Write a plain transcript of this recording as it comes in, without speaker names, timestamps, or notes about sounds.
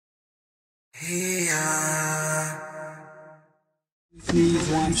Shit,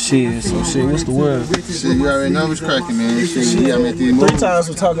 so shit, what's the word? Shit, you already know what's cracking, man. Shit, I'm at these movies. 3 times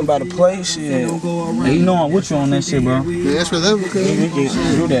we're talking about a play, shit. Hey, you know I'm with you on that shit, bro. Yeah, that's whatever, cuz. We can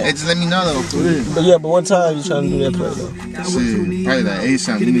do that. Hey, just let me know, though, for real. But yeah, but what time you trying to do that play, though? Shit, probably like 8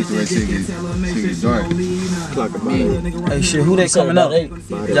 something. You need to wait till it get dark. Hey, shit, who they coming up?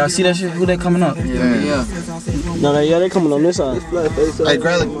 Y'all see that shit? Who they coming up? Yeah. No, they coming on this side. Hey,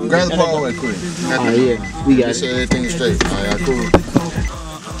 grab the ball away quick. Oh, yeah. We got it. Everything straight. Alright, cool.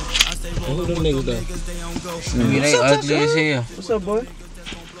 Who them niggas though? They ugly as hell. What's up, boy?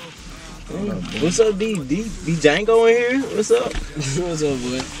 What's up, DJango in here? What's up? What's up,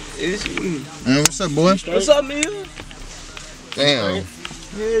 boy? It's you. Man, what's up, boy? What's up, Neil? Damn.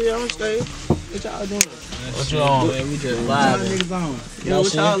 Yeah, I'm staying. What y'all doing? What you on? Man, we just vibing. Yeah,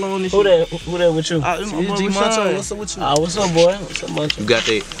 what y'all on this Who shit? Who that with you? G Macho, what's up with you? What's up, boy? What's up, Macho? You got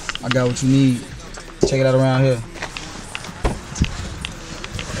that? I got what you need. Check it out around here.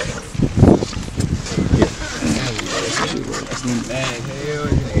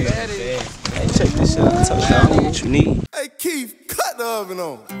 Hey, check this shit out. Tell y'all what you need. Hey, Keith, cut the oven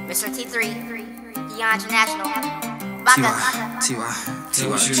on. Mr. T3, Beyond International. T.Y.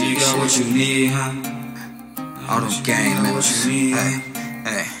 What you need, got what you need, huh? All them gang members,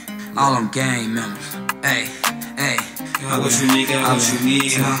 hey, all them gang members, hey, got what you need, got what you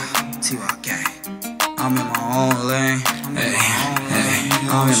need, huh? T.Y. gang, I'm in my own lane,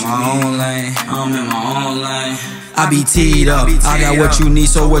 I'm in my own lane. I be teed up, I got what you need,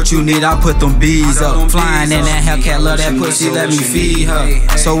 so what you need, I put them bees up. Flying in that Hellcat, love that pussy, let me feed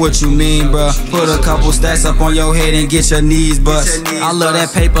her. So what you mean, bruh? Put a couple stacks up on your head and get your knees bust. I love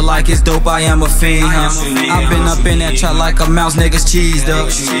that paper like it's dope, I am a fiend, huh? I been up in that trap like a mouse, niggas cheesed up.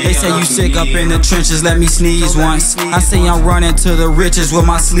 They say you sick up in the trenches, let me sneeze once. I say I'm running to the riches with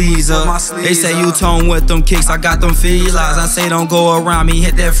my sleeves up. They say you tone with them kicks, I got them felines. I say don't go around me,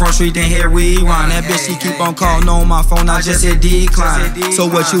 hit that front street, then hit rewind. That bitch, she keep on calling on my phone, I just hit decline. So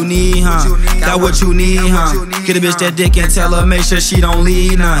what you need, huh? Got what you need, huh? Get a bitch that dick and tell her make sure she don't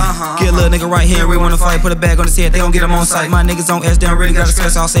leave none. Get a little nigga right here, we wanna fight, put a bag on his head, they gon' get him on sight. My niggas on S, they don't really got a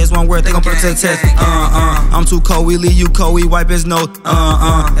stress, I'll say it's one word, they gon' put it to the test. I'm too cold, we leave you cold, we wipe his nose.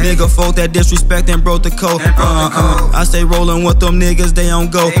 Nigga folk that disrespect and broke the code. I stay rolling with them niggas, they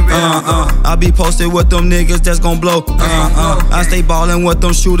don't go. I be posted with them niggas that's gon' blow. I stay ballin' with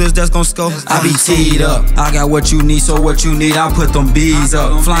them shooters that's gon' score. I be teed up, I got what you need, so what you need, I put them bees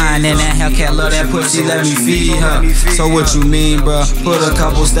up. Flying in that Hellcat, love that pussy, let me feed her. So what you mean, bruh? Put a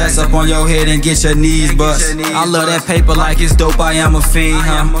couple stacks up on your head and get your knees bust. I love that paper like it's dope, I am a fiend,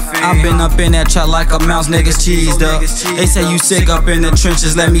 huh? I been up in that trap like a mouse, niggas cheesed up. They say you sick up in the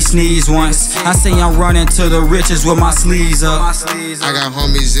trenches, let me sneeze once. I say I'm running to the riches with my sleeves up. I got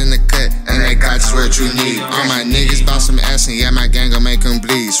homies in the cut, and they got just what you need. All my niggas bout some ass, and yeah, my gang gon' make them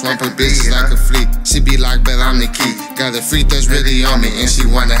bleed. Swamp her bitches like a fleet. She be like, but I'm the key. Got a freak that's really on me, and she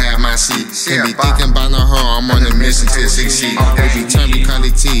wanna have my seat. Can't be thinking about no hoe, I'm on a mission to succeed. Baby, turn me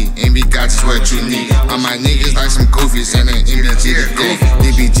Cali T, MB got just what you need. All my niggas like some goofies, and then MBG the gang.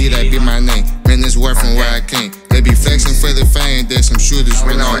 DBG, that be my name. Man, it's worth from where I came. They be flexing for the fame, there's some shooters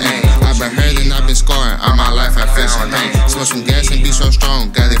with no aim. I been hurt and I been scoring, all my life I feel some pain. Smoke some gas and be so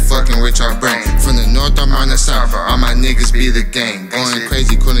strong, got it fucking with your brain. From the north, I'm on the south, all my niggas be the gang. Going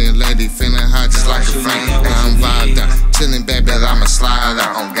crazy, cooling a lady, feeling hot just like a flame. Now I'm vibed out, chillin' back, but I'ma slide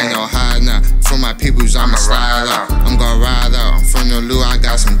out. Ain't no hide now, from my peoples I'ma slide out. I'm gon' ride out, I'm from the Lou, I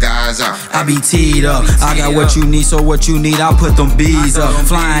got some guys out. I be teed up, I got what you need, so what you need, I put them bees up.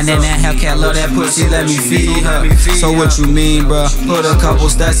 Flying in that Hellcat, love that pussy, let me feed her. So what you mean, bruh? Put a couple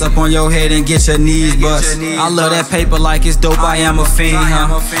stacks up on your head and get your knees bust. I love that paper like it's dope, I am a fiend,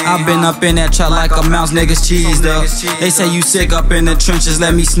 huh? I been up in that trap like a mouse, niggas cheesed up. They say you sick up in the trenches,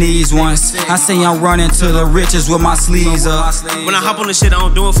 let me sneeze once. I say I'm running to the riches with my sleeves up. When I hop on the shit, I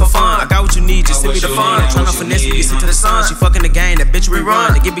don't do it for fun. I got what you need, just send me the fun. Tryna finesse me, get to the sun. She fucking the game, that bitch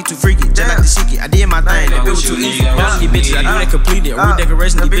rerun. They get me too freaky, just like the Shii. I did my thing, that bitch was too easy. Boss these bitches, I do that completed.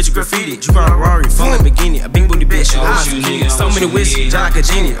 Redecoration, these bitches graffiti. You got a Rari, full Lamborghini, a big booty bitch. So many wishes, just like a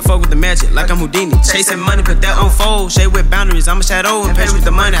genie. I fuck with the magic, like I'm Houdini. Chasing money, put that on fold. Shade with boundaries, I'm a shadow. And patch with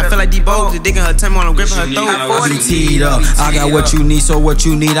the money, I feel like D-Bo. They digging her time while I'm gripping her throat. I be teed up, I got what you need, so what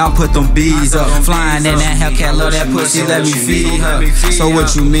you need, I put them bees up. Flying in that Hellcat, love that pussy, let me feed her. So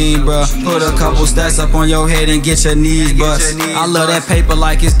what you mean, bruh? Put a couple stacks up on your head and get your knees bust. I love that paper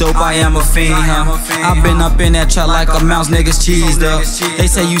like it's dope, I am a fiend, huh? I been up in that trap like a mouse, niggas cheesed up. They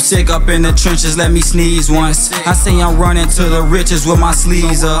say you sick up in the trenches, let me sneeze once. I say I'm running to the riches with my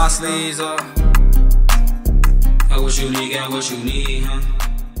sleeves up. Got what you need, huh?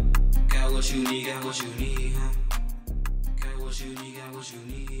 Got what what you need, got what you need, huh? Got what you need, got what you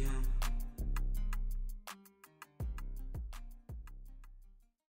need, huh?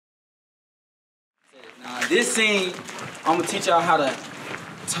 Now this scene, I'm gonna teach y'all how to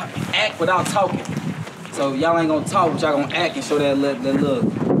act without talking. So y'all ain't gonna talk, but y'all gonna act and show that look.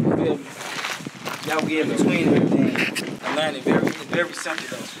 Y'all get in between everything and learn it. Very simple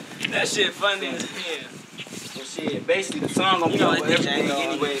though. That shit funny as hell. So shit, basically the song gonna be over everything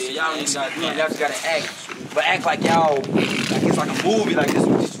anyway. So y'all ain't gotta do it. Y'all just gotta act, but act like y'all, like it's like a movie. Like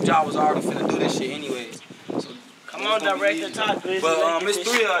this y'all was already finna do this shit anyways. So come on, director, TyGlizzy. But it's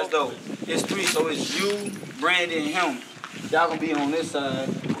 3 of us though. It's 3, so it's you, Brandon, and him. Y'all gonna be on this side.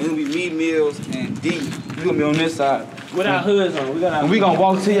 It's gonna be me, Meelz, and D. You gonna be on this side. With our hoods on. We gonna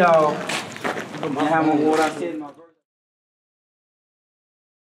walk to y'all and have them what I said.